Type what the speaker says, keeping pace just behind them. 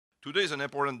Today is an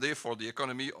important day for the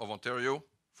economy of Ontario,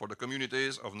 for the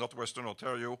communities of Northwestern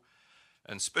Ontario,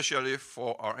 and especially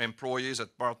for our employees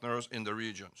and partners in the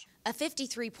regions. A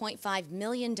 $53.5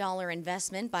 million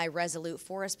investment by Resolute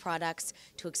Forest Products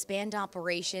to expand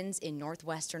operations in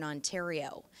Northwestern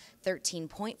Ontario,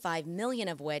 $13.5 million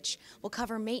of which will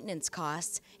cover maintenance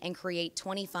costs and create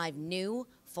 25 new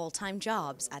full-time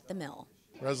jobs at the mill.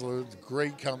 Resolute's a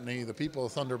great company. The people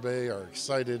of Thunder Bay are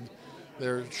excited.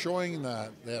 They're showing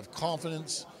that they have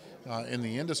confidence in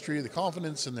the industry, the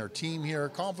confidence in their team here,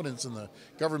 confidence in the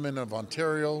government of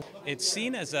Ontario. It's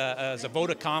seen as a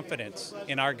vote of confidence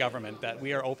in our government that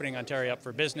we are opening Ontario up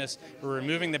for business, we're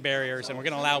removing the barriers, and we're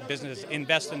going to allow business to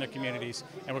invest in their communities,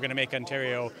 and we're going to make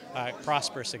Ontario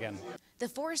prosperous again. The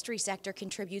forestry sector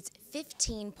contributes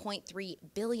 $15.3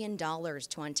 billion to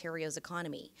Ontario's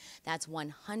economy. That's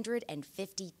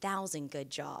 150,000 good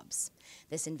jobs.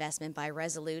 This investment by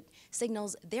Resolute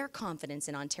signals their confidence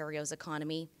in Ontario's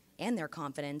economy and their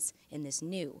confidence in this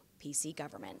new PC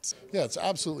government. Yeah, it's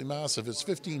absolutely massive. It's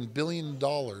 $15 billion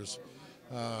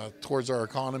towards our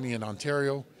economy in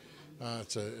Ontario.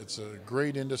 It's a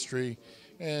great industry,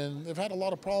 and they've had a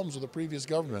lot of problems with the previous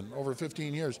government over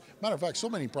 15 years. Matter of fact, so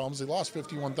many problems, they lost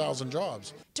 51,000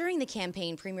 jobs. During the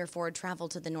campaign, Premier Ford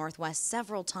traveled to the Northwest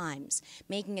several times,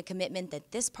 making a commitment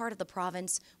that this part of the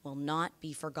province will not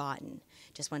be forgotten.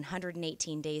 Just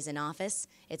 118 days in office,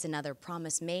 it's another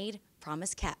promise made,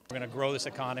 promise kept. We're going to grow this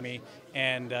economy,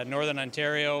 and Northern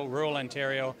Ontario, rural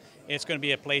Ontario, it's going to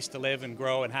be a place to live and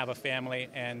grow and have a family,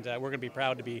 and we're going to be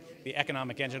proud to be the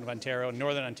economic engine of Ontario.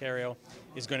 Northern Ontario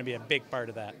is going to be a big part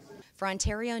of that. For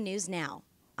Ontario News Now,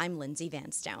 I'm Lindsay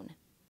Vanstone.